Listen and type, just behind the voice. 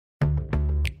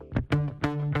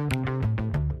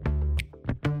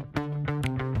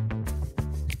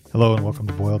Hello and welcome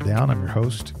to Boiled Down. I'm your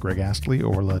host, Greg Astley,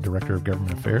 Orla Director of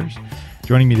Government Affairs.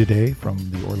 Joining me today from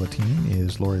the Orla team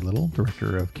is Lori Little,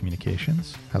 Director of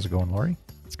Communications. How's it going, Lori?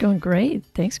 It's going great.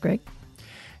 Thanks, Greg.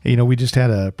 Hey, we just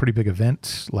had a pretty big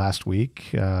event last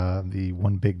week, the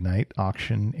One Big Night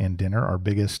auction and dinner, our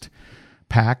biggest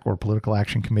PAC or Political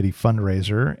Action Committee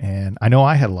fundraiser. And I know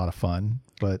I had a lot of fun,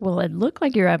 but... Well, it looked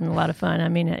like you're having a lot of fun. I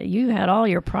mean, you had all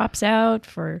your props out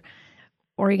for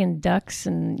Oregon Ducks,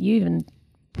 and you even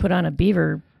put on a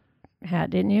beaver hat,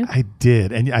 didn't you? I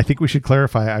did. And I think we should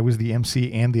clarify, I was the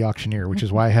MC and the auctioneer, which is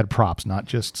why I had props, not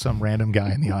just some random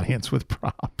guy in the audience with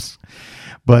props.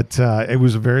 But it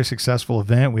was a very successful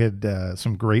event. We had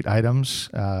some great items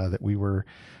that we were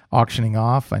auctioning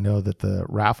off. I know that the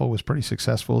raffle was pretty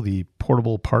successful. The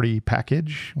portable party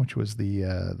package, which was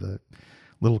the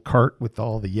little cart with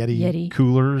all the Yeti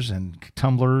coolers and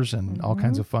tumblers and all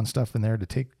kinds of fun stuff in there to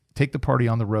take the party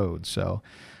on the road. So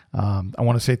I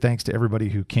want to say thanks to everybody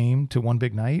who came to One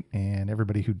Big Night and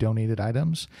everybody who donated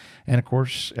items, and of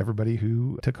course everybody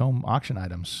who took home auction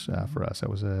items for us. That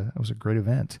was a great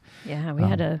event. Yeah, we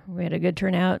had a good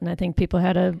turnout, and I think people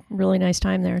had a really nice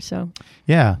time there. So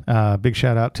yeah, big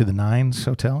shout out to the Nines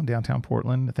Hotel in downtown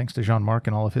Portland. Thanks to Jean-Marc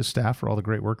and all of his staff for all the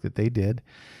great work that they did.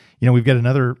 We've got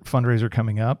another fundraiser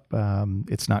coming up.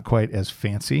 It's not quite as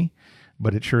fancy,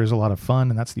 but it sure is a lot of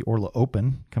fun, and that's the Orla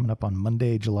Open coming up on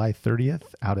Monday, July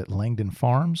 30th out at Langdon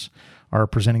Farms. Our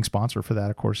presenting sponsor for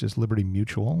that, of course, is Liberty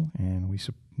Mutual, and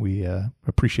we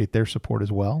appreciate their support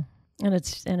as well. And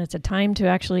it's a time to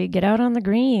actually get out on the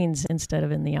greens instead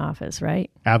of in the office, right?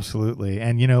 Absolutely.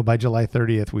 And, by July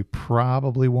 30th, we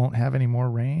probably won't have any more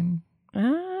rain.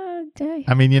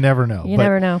 I mean, you never know. You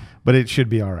never know. But it should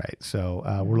be all right.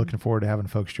 So we're looking forward to having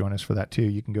folks join us for that, too.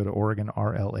 You can go to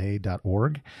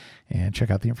OregonRLA.org and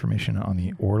check out the information on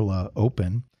the Orla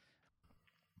Open.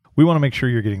 We want to make sure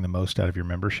you're getting the most out of your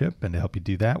membership. And to help you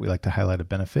do that, we like to highlight a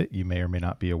benefit you may or may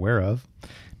not be aware of.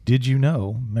 Did you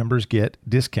know members get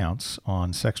discounts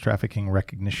on sex trafficking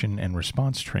recognition and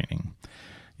response training?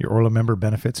 Your Orla member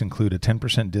benefits include a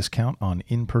 10% discount on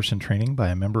in-person training by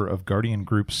a member of Guardian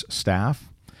Group's staff,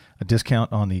 a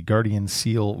discount on the Guardian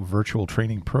Seal virtual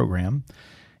training program,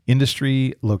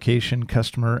 industry, location,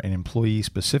 customer, and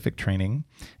employee-specific training,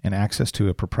 and access to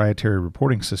a proprietary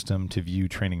reporting system to view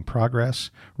training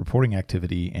progress, reporting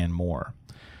activity, and more.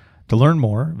 To learn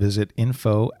more, visit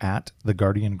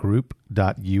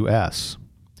info@theguardiangroup.us.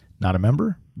 Not a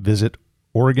member? Visit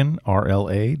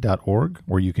OregonRLA.org,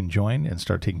 where you can join and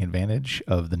start taking advantage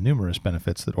of the numerous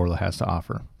benefits that Orla has to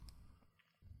offer.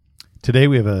 Today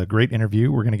we have a great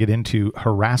interview. We're going to get into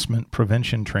harassment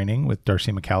prevention training with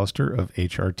Darcy McAllister of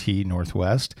HRT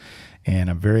Northwest. And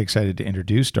I'm very excited to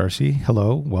introduce Darcy.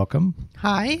 Hello, welcome.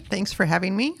 Hi, thanks for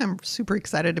having me. I'm super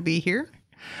excited to be here.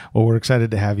 Well, we're excited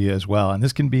to have you as well. And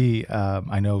this can be,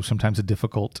 I know, sometimes a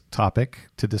difficult topic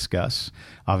to discuss.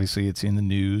 Obviously, it's in the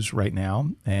news right now.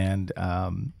 And,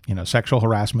 sexual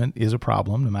harassment is a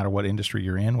problem no matter what industry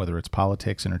you're in, whether it's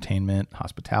politics, entertainment,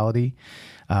 hospitality.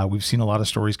 We've seen a lot of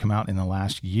stories come out in the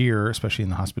last year, especially in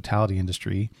the hospitality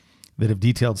industry, that have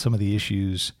detailed some of the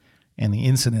issues and the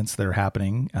incidents that are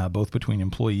happening both between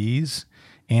employees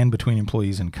and between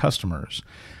employees and customers.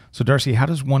 So, Darcy, how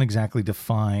does one exactly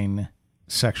define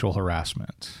sexual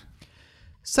harassment?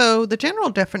 So the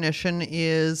general definition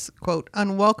is, quote,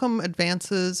 unwelcome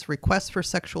advances, requests for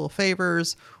sexual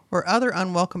favors, or other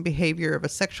unwelcome behavior of a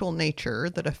sexual nature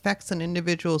that affects an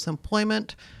individual's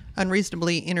employment,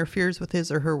 unreasonably interferes with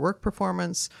his or her work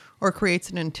performance, or creates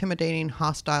an intimidating,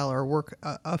 hostile, or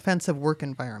offensive work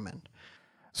environment.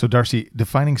 So, Darcy,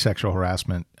 defining sexual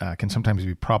harassment can sometimes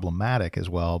be problematic as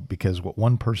well, because what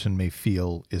one person may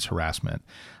feel is harassment,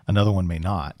 another one may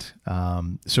not.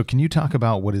 So can you talk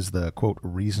about what is the, quote,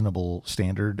 reasonable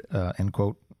standard, end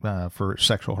quote, for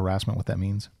sexual harassment, what that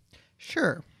means?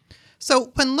 Sure.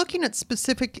 So when looking at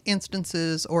specific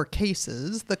instances or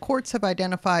cases, the courts have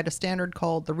identified a standard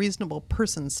called the reasonable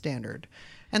person standard.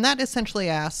 And that essentially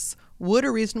asks, would a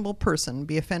reasonable person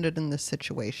be offended in this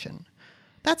situation?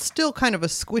 That's still kind of a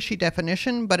squishy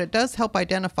definition, but it does help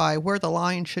identify where the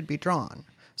line should be drawn.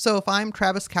 So if I'm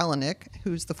Travis Kalanick,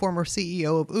 who's the former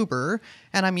CEO of Uber,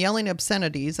 and I'm yelling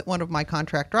obscenities at one of my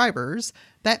contract drivers,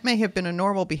 that may have been a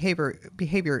normal behavior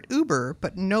at Uber,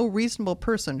 but no reasonable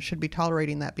person should be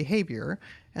tolerating that behavior.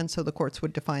 And so the courts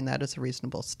would define that as a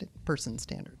reasonable person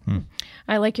standard.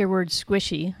 I like your word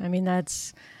squishy. I mean,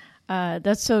 that's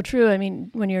so true. I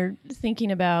mean, when you're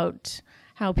thinking about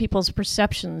how people's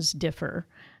perceptions differ,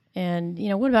 and,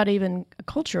 what about even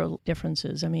cultural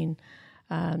differences? I mean,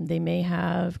 they may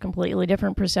have completely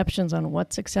different perceptions on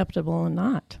what's acceptable and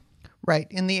not. Right.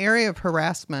 In the area of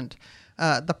harassment,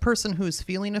 The person who's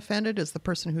feeling offended is the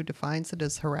person who defines it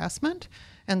as harassment.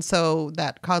 And so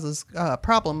that causes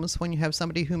problems when you have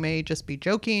somebody who may just be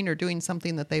joking or doing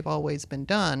something that they've always been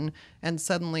done, and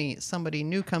suddenly somebody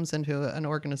new comes into an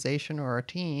organization or a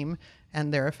team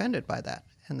and they're offended by that.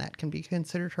 And that can be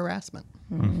considered harassment.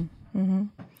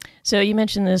 So you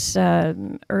mentioned this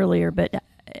earlier, but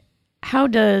how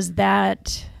does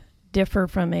that differ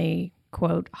from a,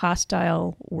 quote,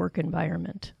 hostile work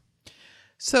environment?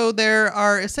 So there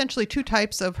are essentially two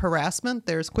types of harassment.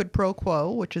 There's quid pro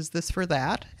quo, which is this for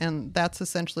that. And that's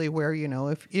essentially where,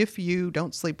 if you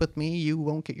don't sleep with me, you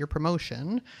won't get your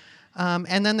promotion.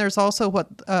 And then there's also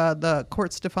what the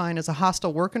courts define as a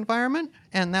hostile work environment.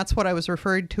 And that's what I was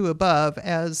referring to above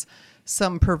as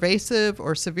some pervasive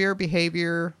or severe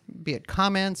behavior, be it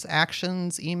comments,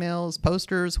 actions, emails,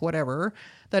 posters, whatever,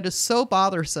 that is so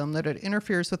bothersome that it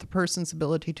interferes with a person's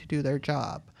ability to do their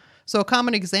job. So a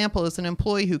common example is an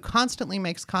employee who constantly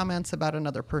makes comments about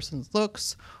another person's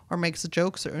looks or makes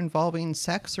jokes involving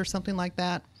sex or something like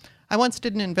that. I once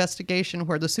did an investigation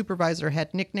where the supervisor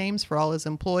had nicknames for all his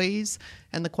employees,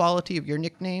 and the quality of your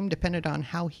nickname depended on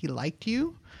how he liked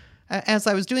you. As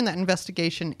I was doing that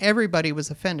investigation, everybody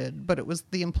was offended, but it was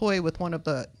the employee with one of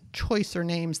the choicer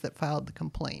names that filed the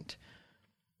complaint.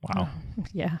 Wow.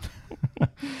 Yeah.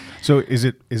 So is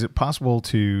it possible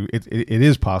to, it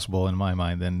is possible in my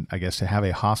mind then, I guess, to have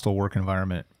a hostile work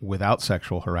environment without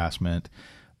sexual harassment,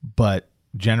 but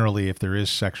generally if there is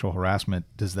sexual harassment,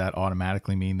 does that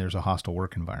automatically mean there's a hostile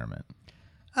work environment?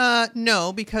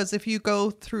 No, because if you go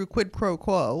through quid pro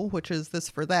quo, which is this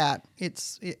for that,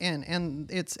 it's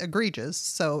egregious.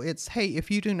 So it's, hey, if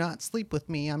you do not sleep with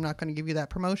me, I'm not going to give you that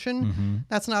promotion. Mm-hmm.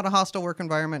 That's not a hostile work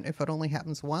environment if it only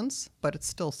happens once, but it's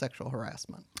still sexual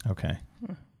harassment. Okay.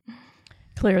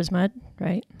 Clear as mud,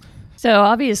 right? So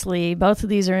obviously, both of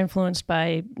these are influenced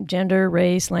by gender,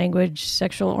 race, language,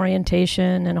 sexual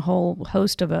orientation, and a whole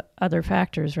host of other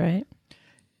factors, right?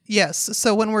 Yes.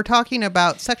 So when we're talking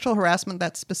about sexual harassment,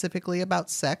 that's specifically about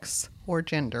sex or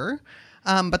gender.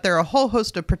 But there are a whole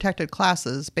host of protected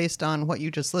classes based on what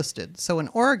you just listed. So in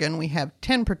Oregon, we have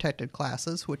 10 protected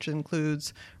classes, which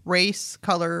includes race,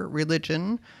 color,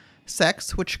 religion,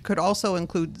 sex, which could also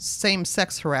include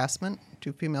same-sex harassment,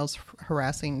 two females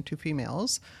harassing two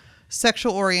females,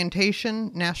 sexual orientation,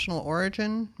 national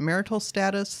origin, marital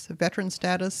status, veteran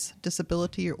status,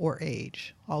 disability, or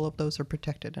age. All of those are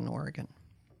protected in Oregon.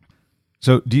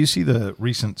 So do you see the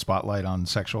recent spotlight on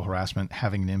sexual harassment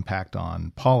having an impact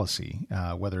on policy,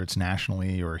 whether it's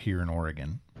nationally or here in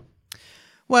Oregon?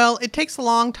 Well, it takes a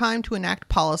long time to enact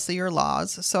policy or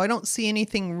laws, so I don't see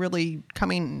anything really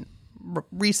coming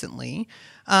recently.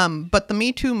 But the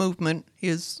Me Too movement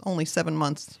is only 7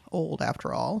 months old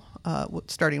after all,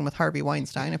 starting with Harvey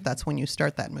Weinstein, if that's when you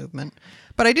start that movement.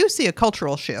 But I do see a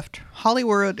cultural shift.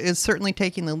 Hollywood is certainly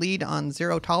taking the lead on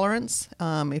zero tolerance.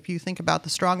 If you think about the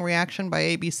strong reaction by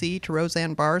ABC to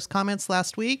Roseanne Barr's comments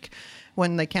last week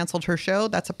when they canceled her show,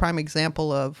 that's a prime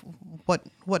example of what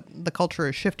the culture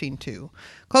is shifting to.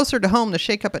 Closer to home, the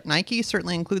shakeup at Nike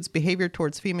certainly includes behavior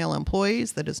towards female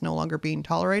employees that is no longer being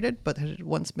tolerated, but had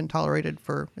once been tolerated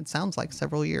for, it sounds like,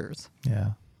 several years.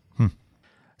 Yeah.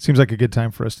 Seems like a good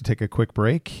time for us to take a quick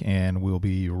break, and we'll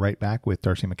be right back with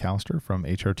Darcy McAllister from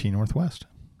HRT Northwest.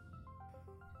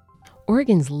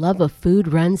 Oregon's love of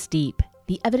food runs deep.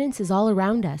 The evidence is all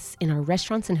around us in our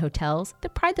restaurants and hotels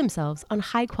that pride themselves on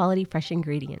high-quality fresh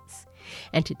ingredients.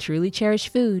 And to truly cherish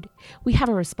food, we have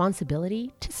a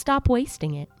responsibility to stop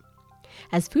wasting it.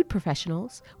 As food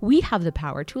professionals, we have the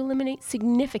power to eliminate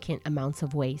significant amounts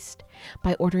of waste.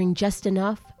 By ordering just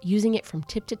enough, using it from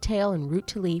tip to tail and root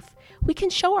to leaf, we can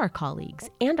show our colleagues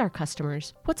and our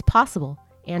customers what's possible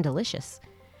and delicious.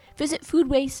 Visit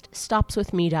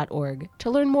foodwastestopswithme.org to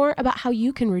learn more about how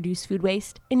you can reduce food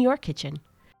waste in your kitchen.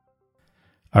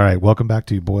 All right, welcome back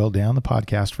to Boil Down, the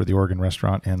podcast for the Oregon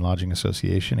Restaurant and Lodging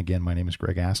Association. Again, my name is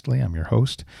Greg Astley. I'm your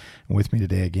host. And with me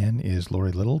today again is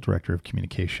Lori Little, Director of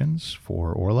Communications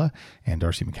for Orla, and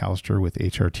Darcy McAllister with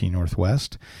HRT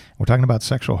Northwest. We're talking about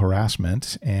sexual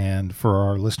harassment. And for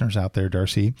our listeners out there,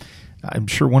 Darcy, I'm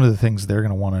sure one of the things they're going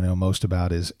to want to know most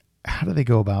about is how do they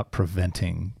go about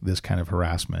preventing this kind of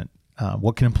harassment?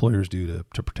 What can employers do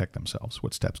to protect themselves?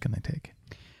 What steps can they take?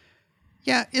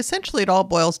 Yeah, essentially it all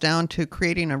boils down to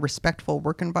creating a respectful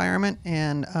work environment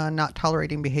and not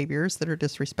tolerating behaviors that are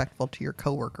disrespectful to your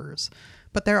coworkers.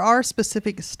 But there are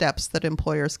specific steps that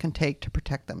employers can take to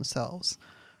protect themselves.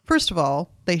 First of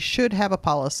all, they should have a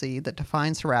policy that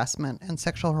defines harassment and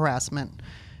sexual harassment,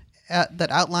 that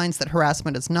outlines that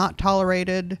harassment is not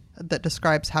tolerated, that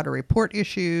describes how to report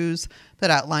issues,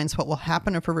 that outlines what will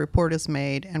happen if a report is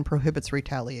made, and prohibits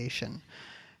retaliation.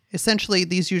 Essentially,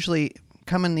 these usually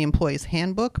come in the employee's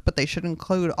handbook, but they should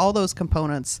include all those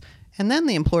components, and then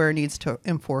the employer needs to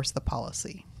enforce the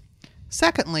policy.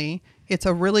 Secondly, it's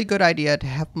a really good idea to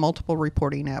have multiple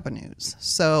reporting avenues.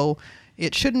 So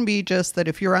it shouldn't be just that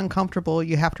if you're uncomfortable,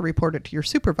 you have to report it to your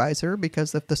supervisor,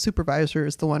 because if the supervisor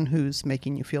is the one who's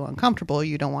making you feel uncomfortable,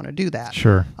 you don't want to do that.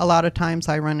 Sure. A lot of times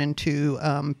I run into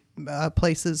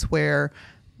places where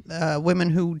women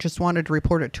who just wanted to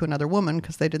report it to another woman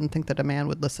because they didn't think that a man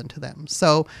would listen to them.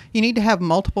 So you need to have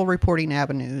multiple reporting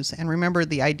avenues. And remember,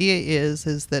 the idea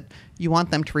is that you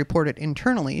want them to report it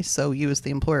internally, so you as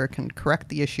the employer can correct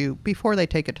the issue before they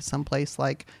take it to some place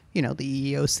like, the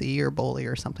EEOC or BOLI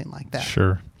or something like that.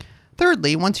 Sure.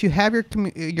 Thirdly, once you have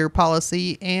your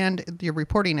policy and your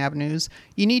reporting avenues,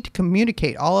 you need to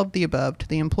communicate all of the above to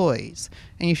the employees.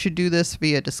 And you should do this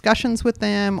via discussions with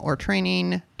them or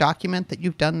training, document that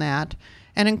you've done that,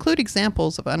 and include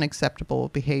examples of unacceptable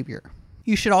behavior.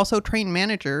 You should also train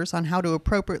managers on how to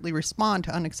appropriately respond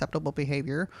to unacceptable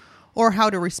behavior or how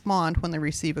to respond when they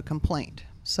receive a complaint.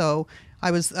 So I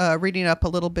was reading up a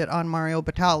little bit on Mario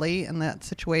Batali and that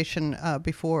situation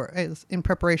in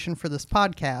preparation for this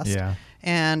podcast. Yeah.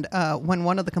 And when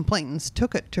one of the complainants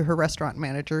took it to her restaurant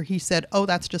manager, he said, "Oh,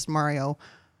 that's just Mario.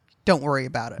 Don't worry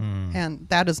about it." And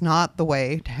that is not the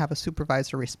way to have a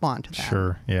supervisor respond to that.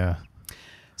 Sure. Yeah.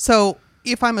 So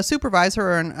if I'm a supervisor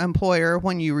or an employer,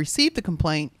 when you receive the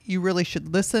complaint, you really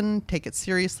should listen, take it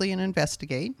seriously, and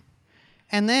investigate.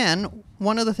 And then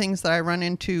one of the things that I run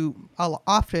into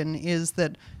often is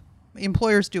that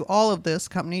employers do all of this,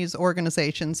 companies,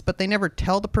 organizations, but they never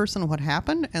tell the person what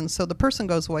happened. And so the person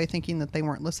goes away thinking that they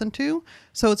weren't listened to.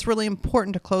 So it's really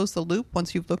important to close the loop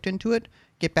once you've looked into it,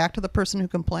 get back to the person who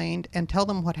complained and tell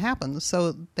them what happened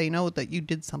so they know that you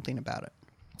did something about it.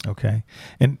 Okay.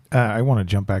 And I want to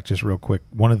jump back just real quick.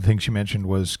 One of the things you mentioned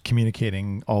was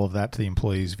communicating all of that to the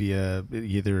employees via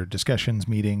either discussions,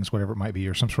 meetings, whatever it might be,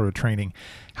 or some sort of training.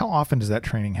 How often does that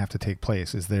training have to take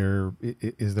place? Is there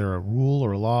a rule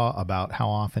or a law about how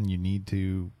often you need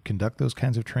to conduct those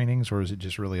kinds of trainings, or is it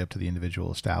just really up to the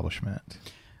individual establishment?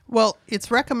 Well,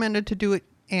 it's recommended to do it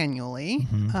annually,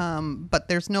 but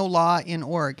there's no law in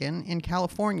Oregon. In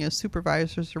California,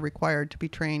 supervisors are required to be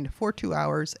trained for 2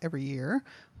 hours every year,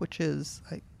 which is,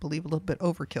 I believe, a little bit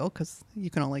overkill because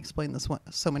you can only explain this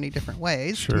so many different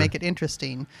ways to make it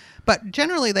interesting. But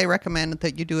generally, they recommend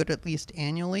that you do it at least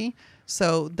annually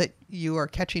so that you are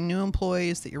catching new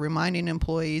employees, that you're reminding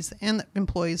employees, and that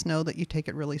employees know that you take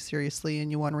it really seriously and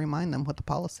you want to remind them what the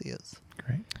policy is.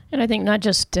 Great. And I think not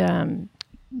just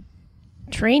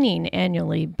training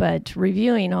annually, but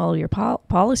reviewing all your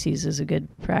policies is a good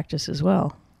practice as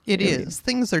well. It is.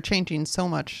 Things are changing so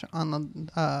much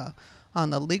on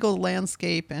the legal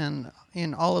landscape and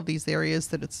in all of these areas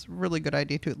that it's a really good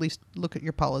idea to at least look at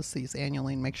your policies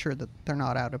annually and make sure that they're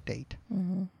not out of date.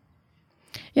 Mm-hmm.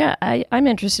 Yeah, I'm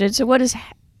interested. So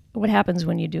what happens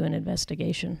when you do an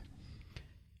investigation?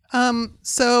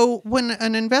 So when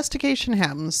an investigation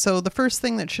happens, so the first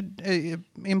thing that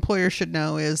employers should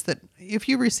know is that if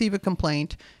you receive a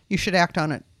complaint, you should act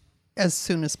on it as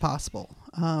soon as possible.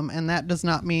 And that does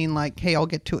not mean like, hey, I'll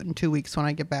get to it in 2 weeks when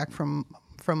I get back from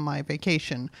my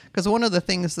vacation. Because one of the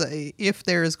things that if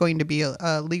there is going to be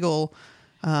a legal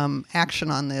action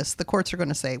on this, the courts are going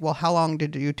to say, well, how long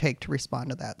did you take to respond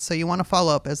to that? So you want to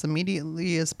follow up as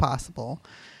immediately as possible.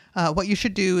 What you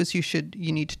should do is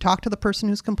you need to talk to the person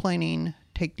who's complaining,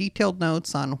 take detailed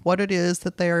notes on what it is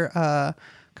that they're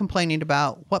complaining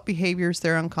about, what behaviors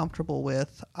they're uncomfortable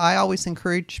with. I always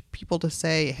encourage people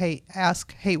to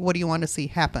ask, what do you want to see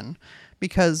happen?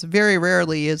 Because very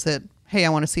rarely is it, hey, I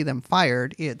want to see them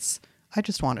fired. It's, I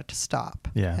just want it to stop.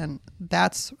 Yeah. And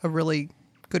that's a really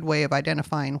good way of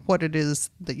identifying what it is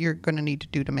that you're going to need to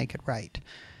do to make it right.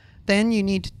 Then you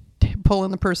need to pull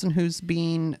in the person who's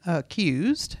being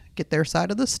accused, get their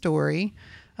side of the story.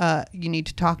 You need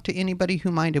to talk to anybody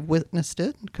who might have witnessed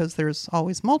it, because there's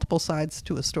always multiple sides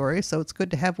to a story. So it's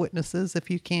good to have witnesses if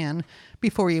you can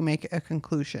before you make a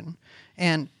conclusion.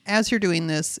 And as you're doing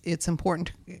this, it's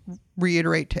important to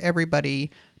reiterate to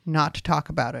everybody not to talk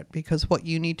about it, because what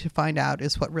you need to find out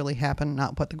is what really happened,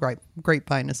 not what the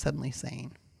grapevine is suddenly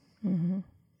saying.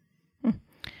 Mm-hmm.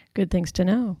 Good things to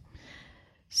know.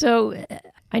 So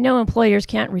I know employers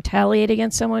can't retaliate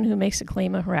against someone who makes a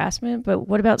claim of harassment, but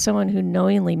what about someone who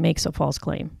knowingly makes a false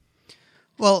claim?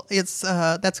 Well, that's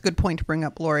a good point to bring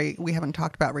up, Lori. We haven't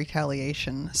talked about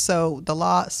retaliation. So the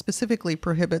law specifically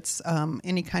prohibits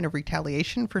any kind of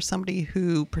retaliation for somebody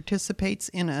who participates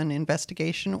in an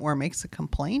investigation or makes a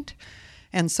complaint.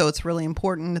 And so it's really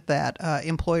important that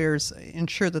employers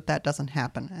ensure that that doesn't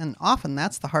happen. And often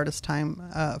that's the hardest time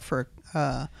for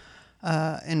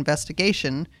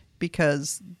investigation,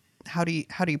 because how do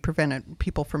you prevent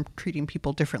people from treating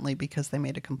people differently because they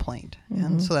made a complaint?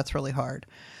 And so that's really hard.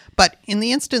 But in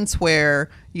the instance where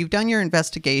you've done your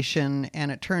investigation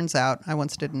and it turns out, I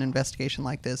once did an investigation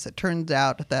like this, it turned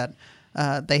out that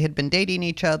they had been dating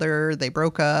each other, they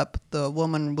broke up, the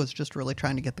woman was just really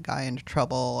trying to get the guy into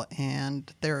trouble,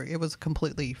 and it was a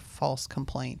completely false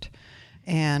complaint.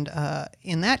 And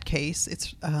in that case,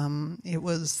 it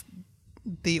was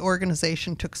the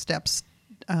organization took steps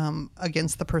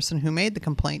against the person who made the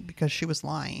complaint because she was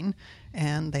lying,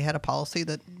 and they had a policy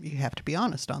that you have to be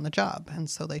honest on the job, and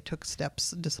so they took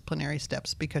disciplinary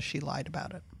steps because she lied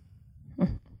about it.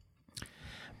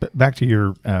 But back to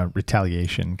your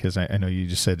retaliation, because I know you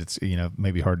just said it's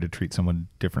maybe hard to treat someone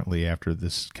differently after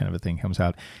this kind of a thing comes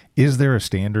out. Is there a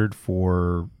standard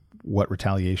for what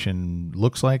retaliation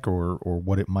looks like, or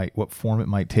what form it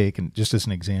might take? And just as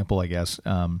an example, I guess.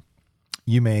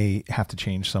 You may have to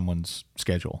change someone's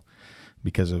schedule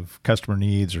because of customer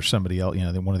needs, or somebody else,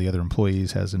 one of the other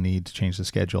employees has a need to change the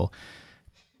schedule.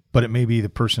 But it may be the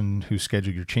person whose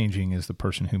schedule you're changing is the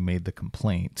person who made the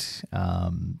complaint.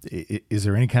 Is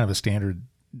there any kind of a standard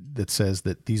that says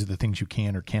that these are the things you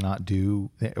can or cannot do,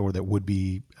 or that would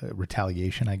be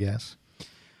retaliation, I guess?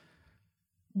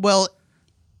 Well,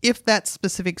 if that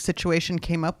specific situation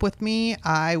came up with me,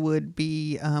 I would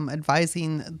be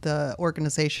advising the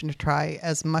organization to try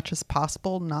as much as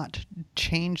possible not to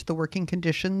change the working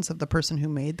conditions of the person who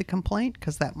made the complaint,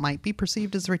 because that might be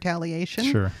perceived as retaliation.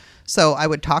 Sure. So I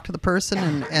would talk to the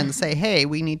person and say, hey,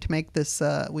 we need to make this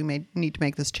need to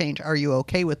make this change. Are you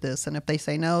okay with this? And if they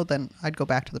say no, then I'd go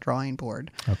back to the drawing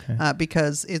board. Okay.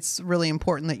 Because it's really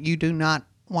important that you do not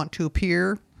want to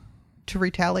appear to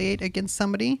retaliate against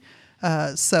somebody.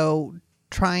 So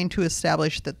trying to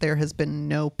establish that there has been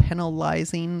no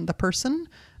penalizing the person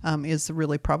is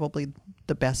really probably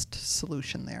the best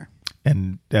solution there.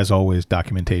 And as always,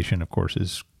 documentation, of course,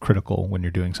 is critical when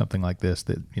you're doing something like this,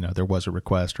 that, there was a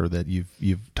request, or that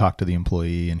you've talked to the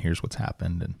employee and here's what's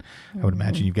happened. And I would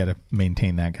imagine you've got to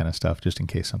maintain that kind of stuff just in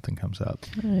case something comes up.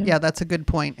 Yeah, that's a good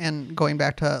point. And going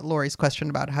back to Lori's question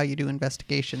about how you do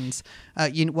investigations,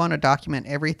 you want to document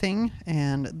everything.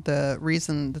 And the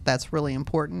reason that that's really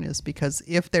important is because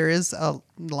if there is a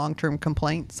long-term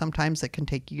complaint, sometimes it can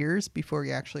take years before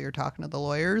you actually are talking to the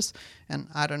lawyers. And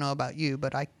I don't know about you,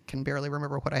 but I can barely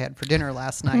remember what I had for dinner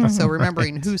last night. So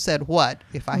remembering who said what,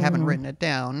 if I haven't written it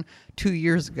down 2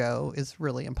 years ago, is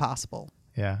really impossible.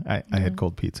 Yeah, I had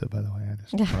cold pizza, by the way. I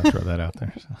just want to throw that out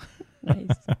there. So.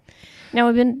 Nice. Now,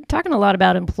 we've been talking a lot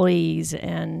about employees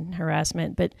and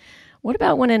harassment, but what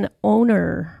about when an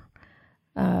owner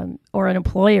or an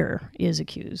employer is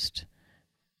accused?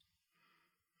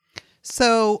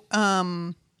 So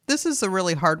this is a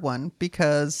really hard one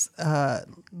because,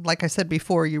 like I said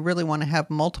before, you really want to have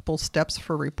multiple steps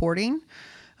for reporting.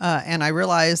 And I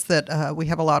realize that we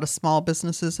have a lot of small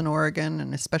businesses in Oregon,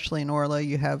 and especially in Orla,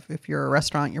 if you're a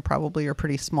restaurant, you're probably a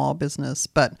pretty small business.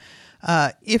 But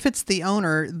if it's the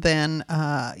owner, then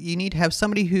you need to have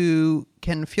somebody who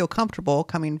can feel comfortable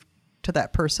coming to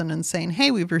that person and saying, hey,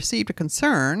 we've received a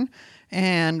concern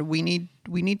and we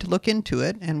need to look into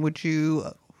it. And would you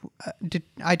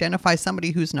identify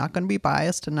somebody who's not going to be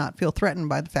biased and not feel threatened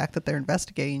by the fact that they're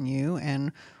investigating you,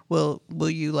 and will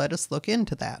you let us look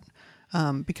into that?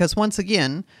 Because once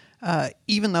again,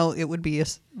 even though it would be a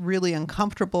really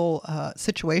uncomfortable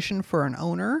situation for an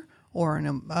owner or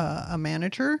a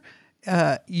manager,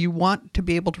 you want to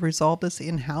be able to resolve this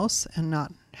in-house and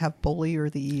not have BOLI or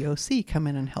the EOC come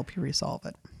in and help you resolve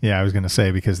it. Yeah, I was going to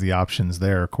say, because the options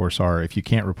there, of course, are if you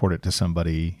can't report it to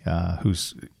somebody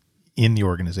who's in the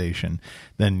organization,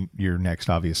 then your next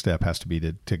obvious step has to be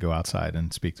to go outside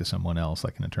and speak to someone else,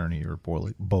 like an attorney or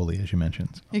BOLI, as you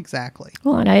mentioned. Exactly.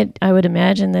 Well, and I would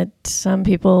imagine that some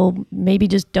people maybe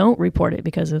just don't report it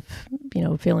because of,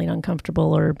 feeling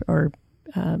uncomfortable or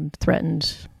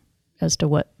threatened as to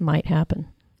what might happen.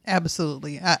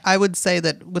 Absolutely. I would say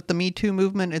that with the Me Too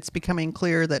movement, it's becoming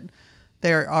clear that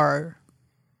there are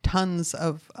tons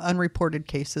of unreported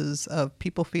cases of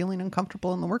people feeling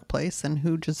uncomfortable in the workplace and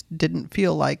who just didn't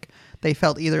feel like they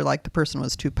felt either like the person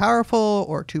was too powerful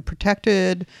or too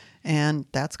protected. And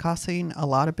that's costing a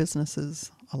lot of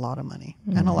businesses a lot of money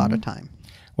and a lot of time.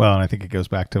 Well, and I think it goes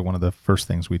back to one of the first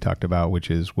things we talked about,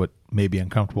 which is what may be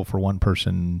uncomfortable for one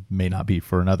person may not be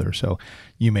for another. So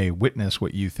you may witness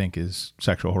what you think is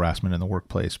sexual harassment in the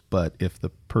workplace, but if the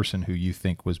person who you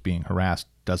think was being harassed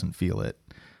doesn't feel it,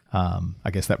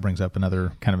 I guess that brings up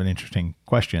another kind of an interesting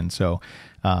question. So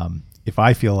if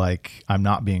I feel like I'm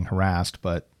not being harassed,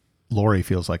 but Lori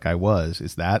feels like I was,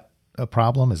 is that a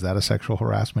problem? Is that a sexual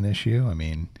harassment issue? I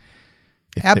mean,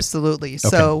 Absolutely.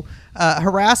 So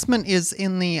harassment is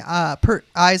in the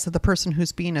eyes of the person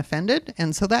who's being offended.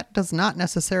 And so that does not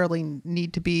necessarily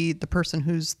need to be the person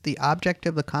who's the object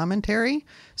of the commentary.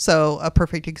 So a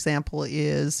perfect example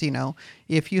is,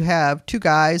 if you have two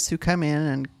guys who come in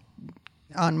and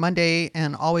on Monday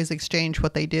and always exchange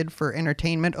what they did for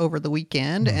entertainment over the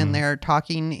weekend, and they're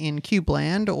talking in cube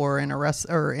land or in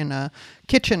a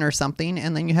kitchen or something,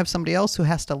 and then you have somebody else who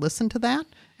has to listen to that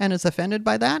and is offended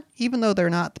by that, even though they're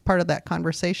not part of that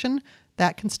conversation,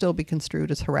 that can still be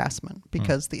construed as harassment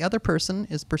because the other person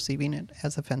is perceiving it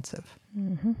as offensive.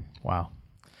 Wow.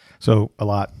 So a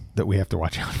lot that we have to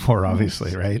watch out for,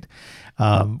 obviously, right?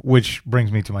 Which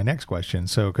brings me to my next question.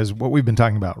 So, because what we've been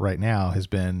talking about right now has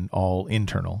been all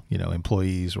internal,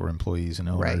 employees and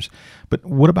owners. Right. But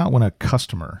what about when a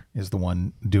customer is the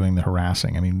one doing the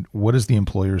harassing? I mean, what is the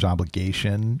employer's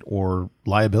obligation or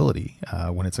liability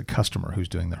when it's a customer who's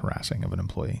doing the harassing of an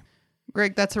employee?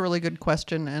 Greg, that's a really good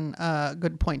question and a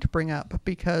good point to bring up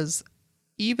because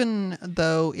even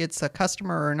though it's a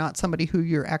customer or not somebody who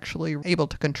you're actually able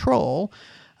to control,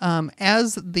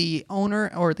 as the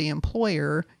owner or the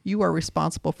employer, you are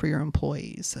responsible for your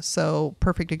employees. So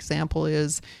perfect example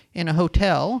is in a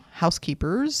hotel,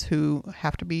 housekeepers who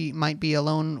might be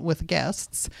alone with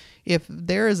guests. If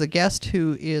there is a guest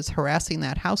who is harassing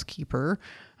that housekeeper,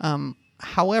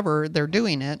 however they're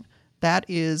doing it, that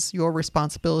is your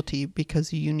responsibility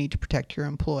because you need to protect your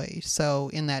employee.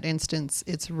 So in that instance,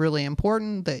 it's really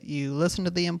important that you listen to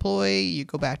the employee, you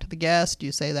go back to the guest,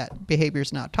 you say that behavior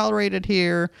is not tolerated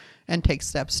here, and take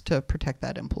steps to protect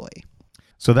that employee.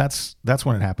 So that's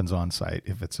when it happens on site.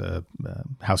 If it's a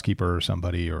housekeeper or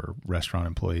somebody or restaurant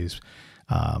employees,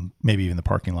 maybe even the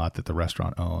parking lot that the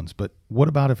restaurant owns. But what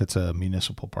about if it's a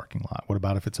municipal parking lot? What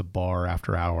about if it's a bar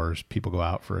after hours? People go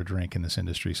out for a drink in this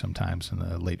industry sometimes in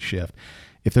the late shift.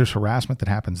 If there's harassment that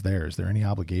happens there, is there any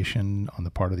obligation on the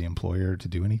part of the employer to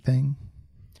do anything?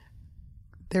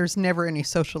 There's never any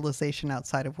socialization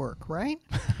outside of work, right?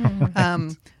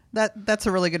 That's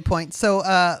a really good point.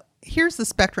 So here's the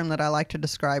spectrum that I like to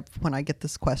describe when I get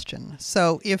this question.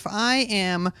 So if I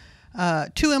am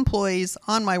two employees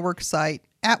on my work site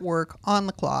at work on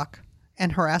the clock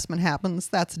and harassment happens,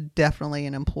 that's definitely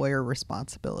an employer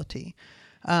responsibility.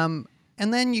 And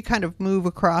then you kind of move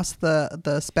across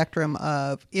the spectrum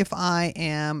of if I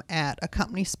am at a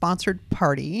company sponsored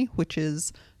party, which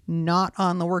is not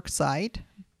on the work site,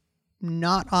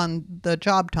 not on the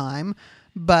job time,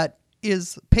 but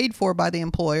is paid for by the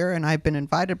employer, and I've been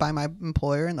invited by my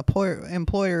employer, and the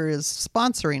employer is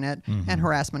sponsoring it, and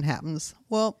harassment happens,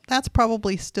 well, that's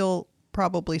probably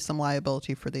some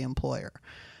liability for the employer.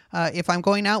 If I'm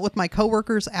going out with my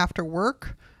coworkers after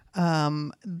work,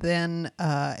 then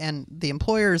and the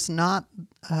employer is not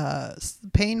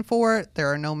paying for it,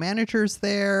 there are no managers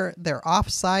there, they're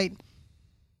off-site,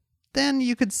 then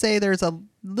you could say there's a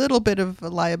little bit of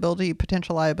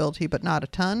potential liability, but not a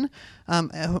ton.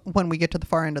 When we get to the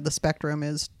far end of the spectrum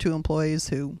is two employees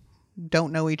who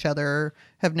don't know each other,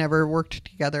 have never worked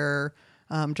together,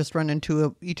 just run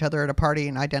into each other at a party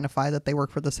and identify that they work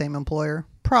for the same employer.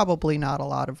 Probably not a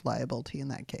lot of liability in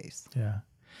that case. Yeah.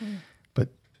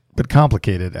 But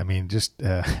complicated. I mean, just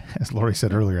as Lori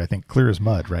said earlier, I think clear as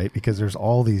mud, right? Because there's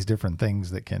all these different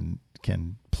things that can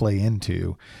play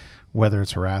into whether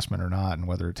it's harassment or not, and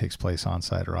whether it takes place on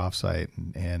site or off site.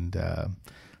 And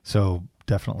so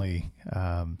definitely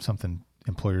something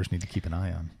employers need to keep an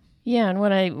eye on. Yeah. And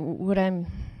what I'm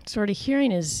sort of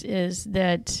hearing is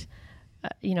that,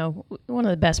 one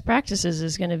of the best practices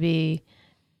is going to be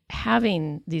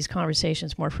having these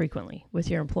conversations more frequently with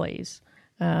your employees.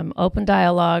 Open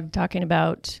dialogue, talking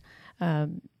about,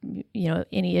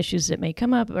 any issues that may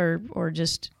come up or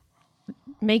just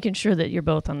making sure that you're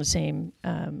both on the same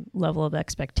level of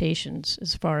expectations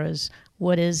as far as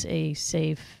what is a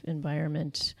safe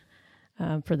environment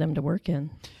for them to work in.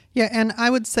 Yeah, and I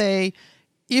would say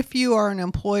if you are an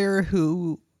employer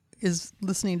who is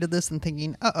listening to this and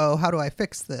thinking, how do I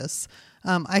fix this?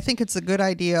 I think it's a good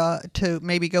idea to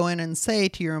maybe go in and say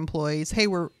to your employees, hey,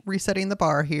 we're resetting the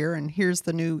bar here, and here's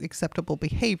the new acceptable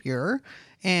behavior.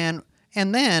 And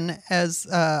then as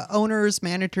owners,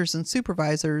 managers, and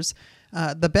supervisors,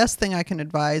 the best thing I can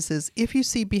advise is if you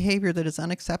see behavior that is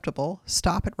unacceptable,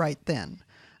 stop it right then.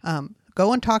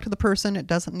 Go and talk to the person. It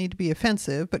doesn't need to be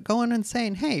offensive, but go in and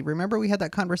saying, hey, remember we had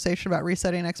that conversation about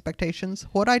resetting expectations?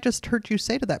 What I just heard you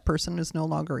say to that person is no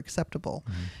longer acceptable.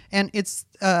 And it's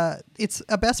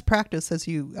a best practice, as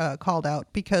you called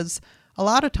out, because a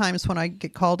lot of times when I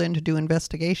get called in to do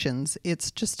investigations,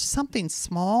 it's just something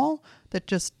small that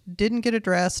just didn't get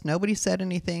addressed. Nobody said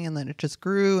anything, and then it just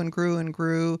grew and grew and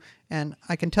grew. And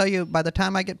I can tell you, by the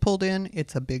time I get pulled in,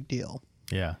 it's a big deal.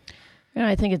 Yeah. And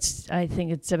I think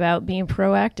it's about being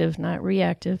proactive, not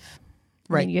reactive.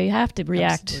 Right. I mean, you have to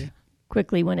react Absolutely.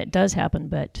 quickly when it does happen,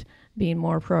 but being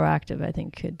more proactive, I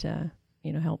think, could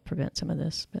help prevent some of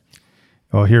this. But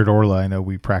Well, here at Orla, I know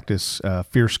we practice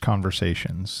fierce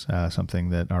conversations, something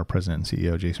that our president and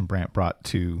CEO, Jason Brandt, brought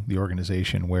to the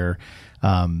organization, where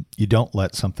you don't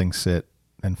let something sit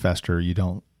and fester. You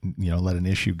don't let an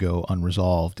issue go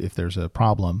unresolved. If there's a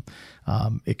problem,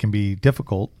 it can be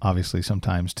difficult, obviously,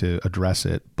 sometimes to address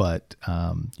it, but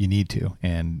you need to.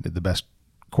 And the best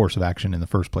course of action in the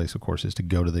first place, of course, is to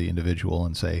go to the individual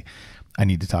and say, I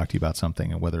need to talk to you about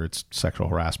something, and whether it's sexual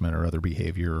harassment or other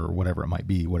behavior or whatever it might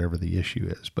be, whatever the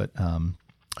issue is. But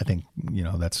I think,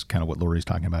 that's kind of what Lori's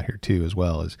talking about here too, as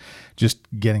well, is just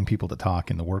getting people to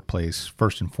talk in the workplace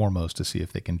first and foremost to see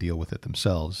if they can deal with it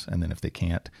themselves. And then if they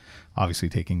can't, obviously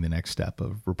taking the next step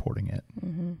of reporting it.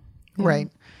 mm-hmm. Right.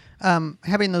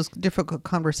 Having those difficult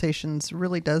conversations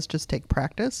really does just take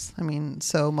practice. I mean,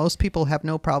 so most people have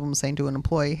no problem saying to an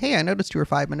employee, hey, I noticed you were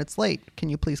 5 minutes late. Can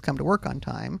you please come to work on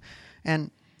time?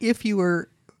 And if you are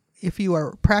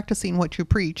practicing what you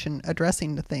preach and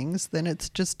addressing the things, then it's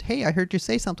just, hey, I heard you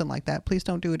say something like that. Please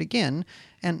don't do it again.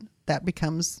 And that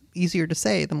becomes easier to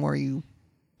say the more you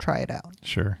try it out.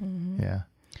 Sure. Mm-hmm. Yeah.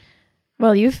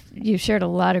 Well, you've shared a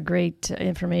lot of great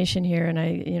information here,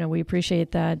 and we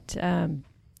appreciate that.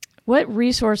 What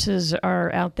resources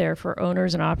are out there for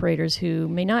owners and operators who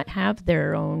may not have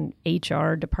their own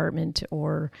HR department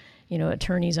or,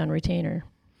 attorneys on retainer?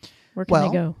 Where can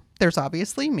they go? There's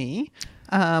obviously me.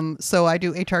 So I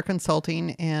do HR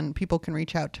consulting, and people can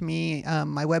reach out to me.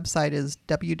 My website is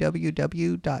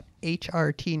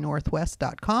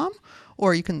www.hrtnorthwest.com,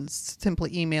 or you can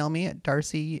simply email me at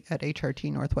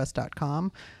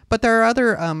darcy@hrtnorthwest.com. But there are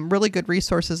other really good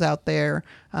resources out there.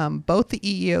 Both the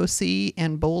EEOC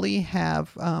and BOLI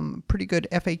have pretty good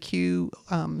FAQ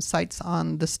sites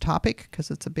on this topic, because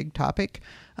it's a big topic.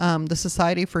 The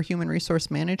Society for Human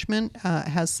Resource Management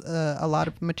has a lot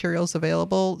of materials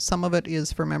available. Some of it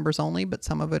is for members only, but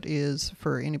some of it is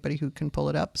for anybody who can pull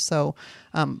it up. So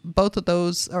both of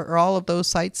those, or all of those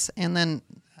sites, and then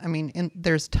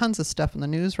there's tons of stuff in the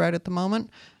news right at the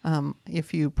moment.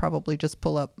 If you probably just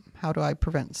pull up, how do I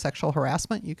prevent sexual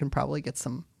harassment, you can probably get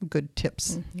some good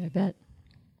tips. I bet.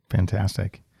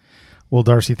 Fantastic. Well,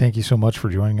 Darcy, thank you so much for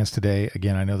joining us today.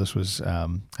 Again, I know this is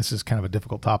kind of a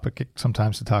difficult topic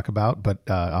sometimes to talk about, but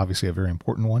obviously a very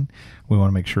important one. We want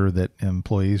to make sure that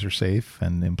employees are safe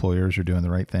and employers are doing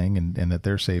the right thing, and that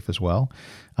they're safe as well.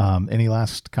 Any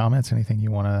last comments, anything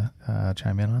you want to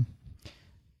chime in on?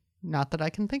 Not that I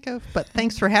can think of, but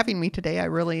thanks for having me today. I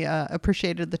really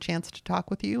appreciated the chance to talk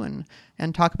with you and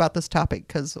talk about this topic,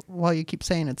 because while you keep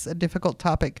saying it's a difficult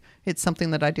topic, it's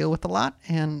something that I deal with a lot.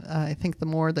 And I think the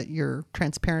more that you're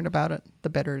transparent about it,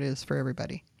 the better it is for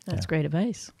everybody. That's great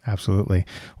advice. Absolutely.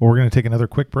 Well, we're going to take another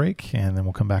quick break, and then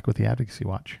we'll come back with the Advocacy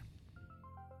Watch.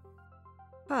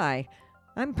 Hi,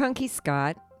 I'm Punky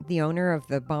Scott, the owner of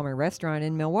the Bomber Restaurant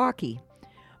in Milwaukee.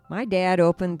 My dad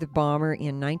opened the Bomber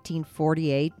in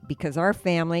 1948 because our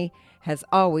family has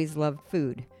always loved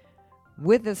food.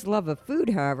 With this love of food,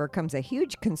 however, comes a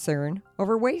huge concern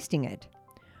over wasting it.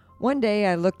 One day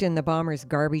I looked in the Bomber's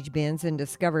garbage bins and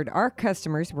discovered our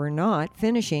customers were not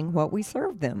finishing what we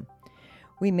served them.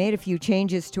 We made a few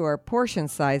changes to our portion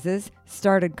sizes,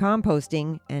 started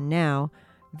composting, and now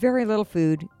very little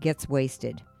food gets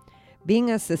wasted.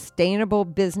 Being a sustainable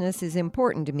business is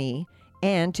important to me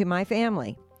and to my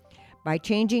family. By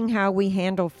changing how we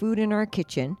handle food in our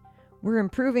kitchen, we're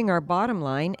improving our bottom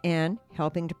line and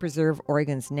helping to preserve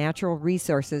Oregon's natural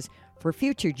resources for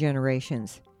future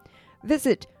generations.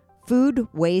 Visit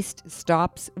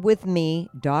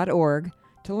foodwastestopswithme.org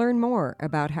to learn more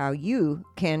about how you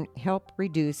can help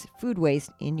reduce food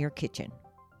waste in your kitchen.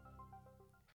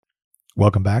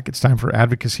 Welcome back. It's time for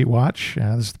Advocacy Watch.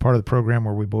 This is the part of the program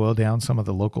where we boil down some of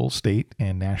the local, state,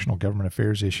 and national government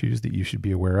affairs issues that you should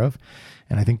be aware of.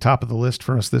 And I think top of the list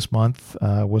for us this month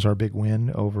was our big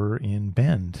win over in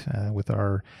Bend with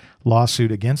our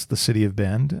lawsuit against the City of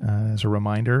Bend. As a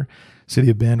reminder, City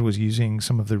of Bend was using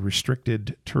some of the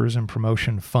restricted tourism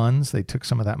promotion funds. They took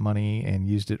some of that money and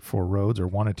used it for roads, or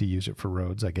wanted to use it for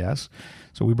roads, I guess.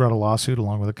 So we brought a lawsuit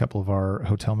along with a couple of our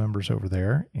hotel members over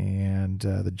there, and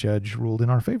the judge ruled in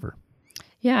our favor.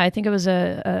 Yeah, I think it was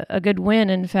a good win.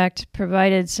 In fact,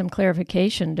 provided some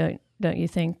clarification, don't you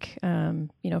think,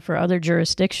 for other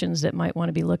jurisdictions that might want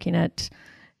to be looking at,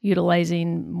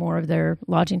 utilizing more of their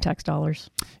lodging tax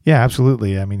dollars. Yeah,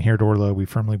 absolutely. I mean, here at Orla, we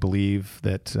firmly believe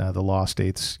that the law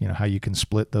states, how you can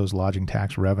split those lodging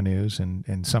tax revenues. And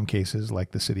in some cases,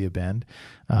 like the city of Bend,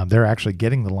 they're actually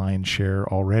getting the lion's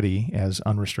share already as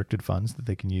unrestricted funds that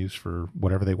they can use for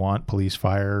whatever they want, police,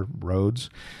 fire,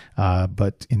 roads.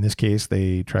 But in this case,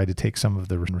 they tried to take some of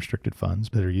the restricted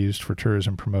funds that are used for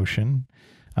tourism promotion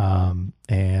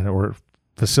or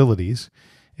facilities.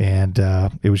 And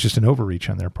it was just an overreach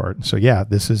on their part. And so, yeah,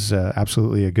 this is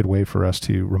absolutely a good way for us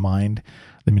to remind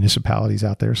the municipalities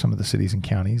out there, some of the cities and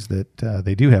counties, that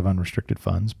they do have unrestricted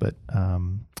funds, but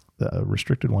the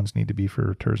restricted ones need to be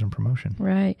for tourism promotion.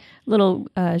 Right. Little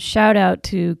shout out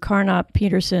to Carnop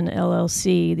Peterson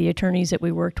LLC, the attorneys that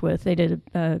we worked with. They did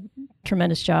a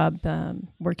tremendous job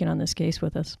working on this case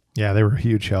with us. Yeah, they were a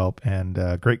huge help, and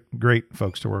great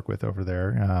folks to work with over there.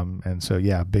 And so,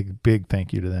 yeah, big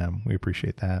thank you to them. We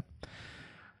appreciate that.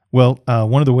 Well,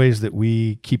 one of the ways that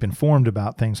we keep informed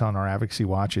about things on our Advocacy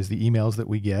Watch is the emails that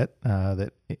we get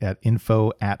that at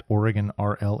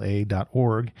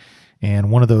info@OregonRLA.org.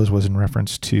 And one of those was in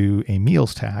reference to a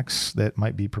meals tax that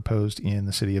might be proposed in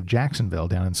the city of Jacksonville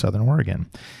down in Southern Oregon.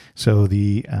 So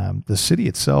the city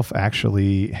itself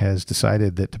actually has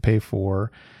decided that to pay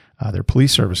for their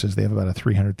police services, they have about a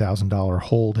 $300,000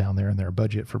 hole down there in their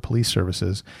budget for police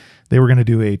services. They were going to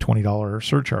do a $20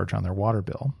 surcharge on their water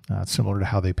bill, similar to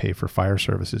how they pay for fire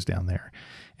services down there.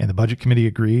 And the budget committee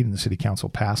agreed and the city council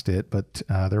passed it, but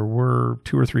there were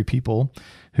 2 or 3 people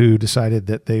who decided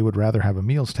that they would rather have a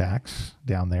meals tax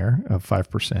down there of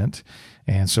 5%.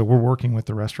 And so we're working with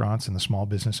the restaurants and the small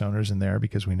business owners in there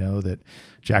because we know that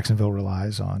Jacksonville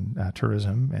relies on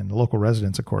tourism, and the local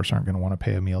residents, of course, aren't going to want to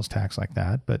pay a meals tax like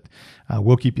that. But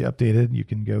we'll keep you updated. You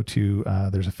can go to,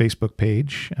 there's a Facebook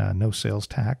page, No Sales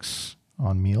Tax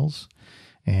on Meals,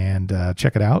 and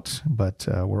check it out. But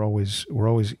we're always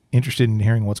interested in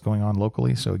hearing what's going on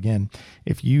locally. So again,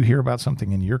 if you hear about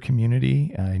something in your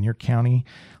community, in your county,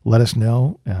 let us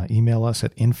know. Email us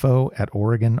at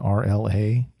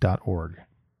info@OregonRLA.org.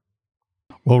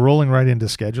 Well, rolling right into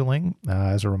scheduling.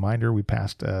 As a reminder, we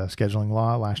passed a scheduling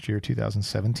law last year,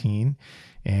 2017,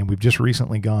 and we've just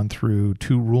recently gone through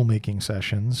 2 rulemaking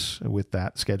sessions with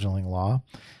that scheduling law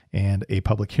and a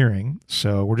public hearing.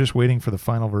 So we're just waiting for the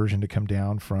final version to come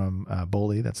down from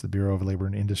BOLI, that's the Bureau of Labor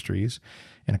and Industries.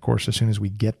 And of course, as soon as we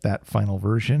get that final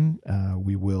version,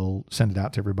 we will send it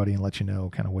out to everybody and let you know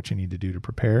kind of what you need to do to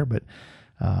prepare. But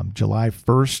July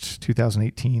 1st,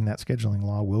 2018, that scheduling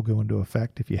law will go into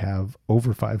effect if you have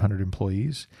over 500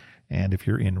 employees and if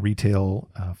you're in retail,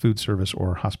 food service,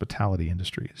 or hospitality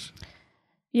industries.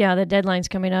 Yeah, the deadline's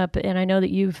coming up, and I know that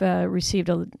you've received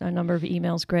a number of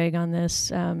emails, Greg, on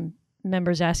this,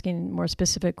 members asking more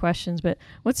specific questions, but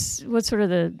what's sort of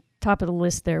the top of the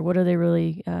list there? What are they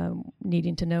really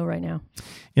needing to know right now?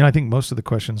 I think most of the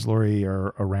questions, Lori,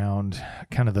 are around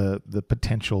kind of the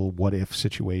potential what-if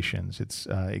situations. It's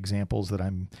examples that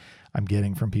I'm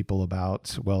getting from people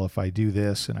about, well, if I do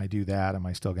this and I do that, am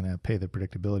I still going to pay the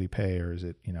predictability pay, or is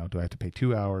it, do I have to pay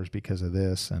 2 hours because of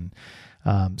this? And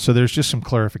so there's just some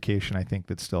clarification, I think,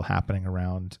 that's still happening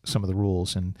around some of the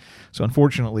rules. And so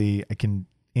unfortunately, I can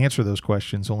answer those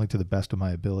questions only to the best of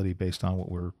my ability based on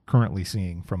what we're currently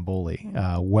seeing from BOLI.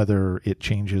 Whether it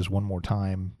changes one more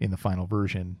time in the final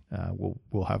version,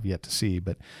 we'll have yet to see.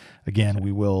 But again,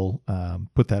 we will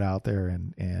put that out there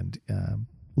and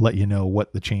let you know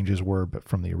what the changes were, but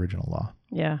from the original law.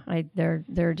 Yeah,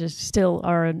 there just still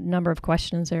are a number of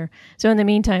questions there. So in the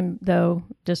meantime, though,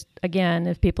 just again,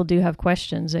 if people do have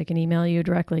questions, they can email you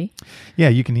directly. Yeah,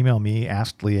 you can email me,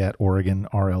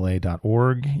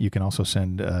 asklee@OregonRLA.org. You can also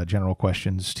send general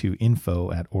questions to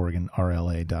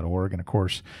info@OregonRLA.org. And of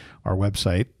course, our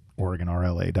website,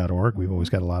 OregonRLA.org. We've always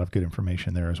got a lot of good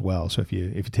information there as well. So if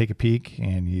you take a peek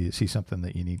and you see something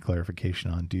that you need clarification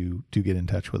on, do get in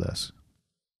touch with us.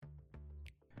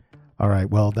 All right,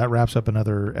 well, that wraps up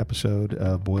another episode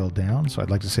of Boiled Down. So I'd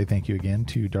like to say thank you again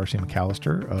to Darcy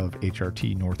McAllister of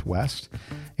HRT Northwest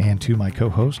and to my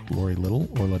co-host, Lori Little,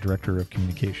 Orla Director of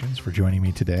Communications, for joining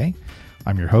me today.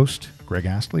 I'm your host, Greg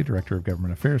Astley, Director of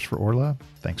Government Affairs for Orla.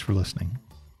 Thanks for listening.